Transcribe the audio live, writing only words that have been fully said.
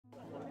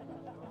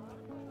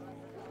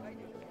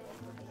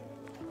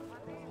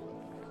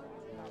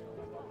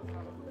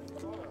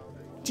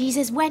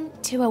Jesus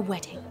went to a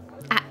wedding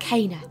at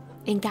Cana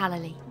in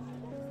Galilee.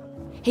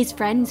 His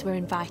friends were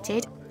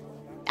invited,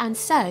 and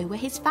so were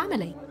his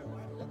family.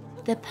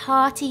 The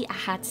party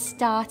had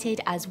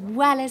started as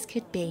well as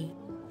could be,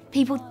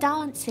 people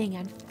dancing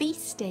and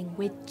feasting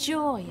with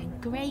joy and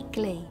great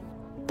glee.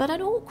 But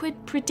an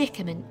awkward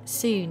predicament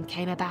soon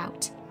came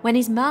about when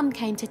his mum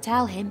came to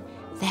tell him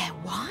their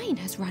wine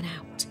has run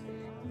out.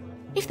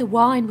 If the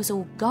wine was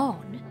all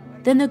gone,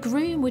 then the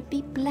groom would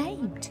be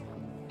blamed.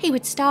 He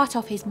would start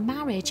off his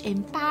marriage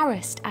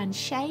embarrassed and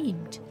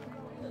shamed.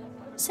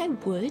 So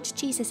would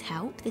Jesus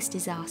help this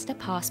disaster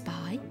pass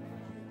by?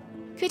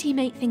 Could he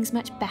make things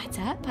much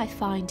better by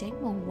finding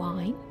more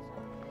wine?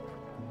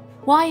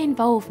 "Why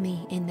involve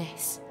me in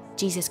this?"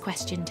 Jesus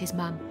questioned his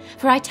mum.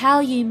 "For I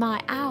tell you,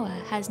 my hour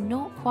has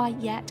not quite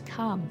yet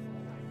come."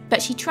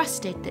 But she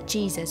trusted that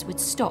Jesus would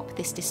stop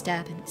this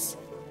disturbance.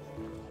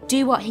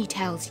 "Do what he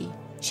tells you,"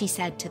 she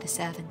said to the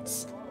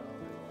servants.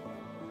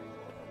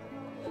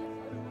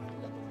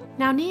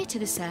 Now near to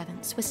the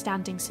servants were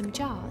standing some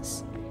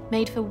jars.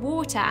 Made for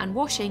water and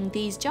washing,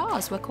 these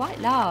jars were quite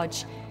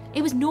large.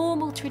 It was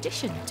normal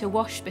tradition to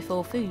wash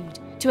before food,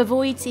 to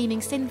avoid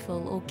seeming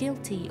sinful or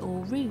guilty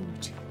or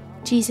rude.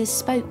 Jesus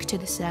spoke to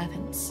the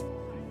servants.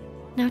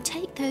 "Now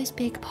take those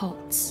big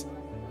pots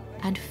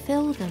and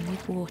fill them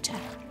with water,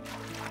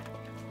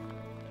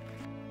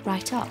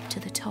 right up to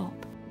the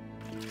top."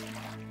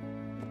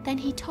 Then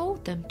he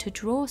told them to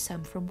draw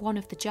some from one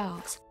of the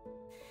jars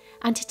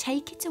and to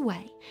take it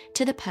away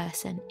to the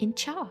person in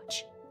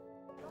charge.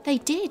 They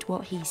did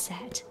what he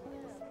said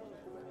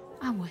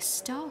and were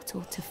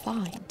startled to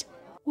find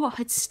what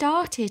had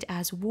started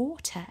as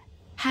water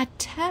had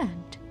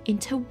turned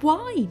into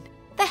wine.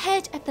 The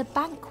head of the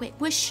banquet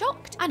was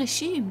shocked and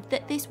assumed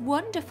that this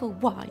wonderful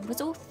wine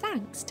was all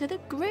thanks to the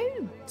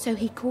groom. So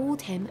he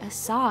called him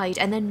aside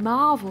and then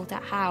marvelled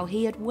at how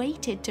he had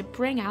waited to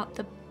bring out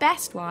the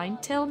best wine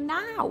till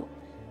now.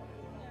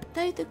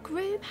 Though the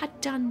groom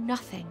had done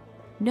nothing,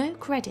 no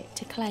credit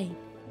to claim,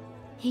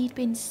 he'd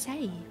been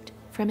saved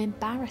from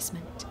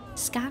embarrassment,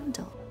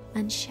 scandal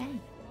and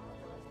shame.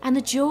 And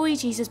the joy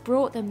Jesus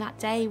brought them that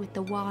day with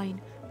the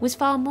wine was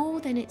far more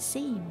than it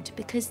seemed,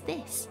 because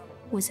this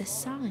was a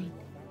sign.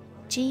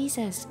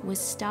 Jesus was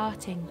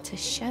starting to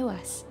show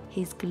us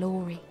his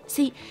glory.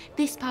 See,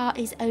 this part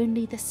is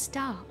only the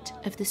start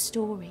of the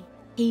story.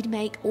 He'd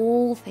make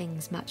all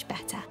things much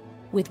better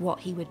with what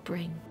he would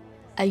bring.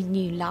 A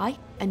new life,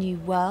 a new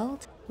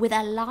world, with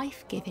a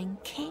life-giving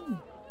king,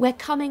 where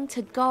coming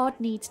to God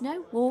needs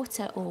no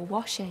water or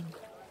washing.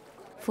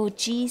 For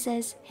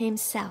Jesus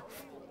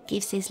himself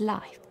gives his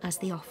life as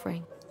the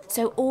offering.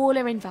 So all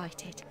are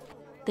invited,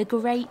 the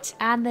great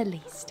and the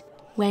least,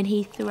 when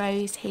he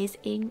throws his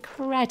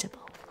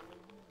incredible,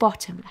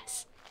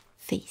 bottomless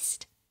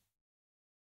feast.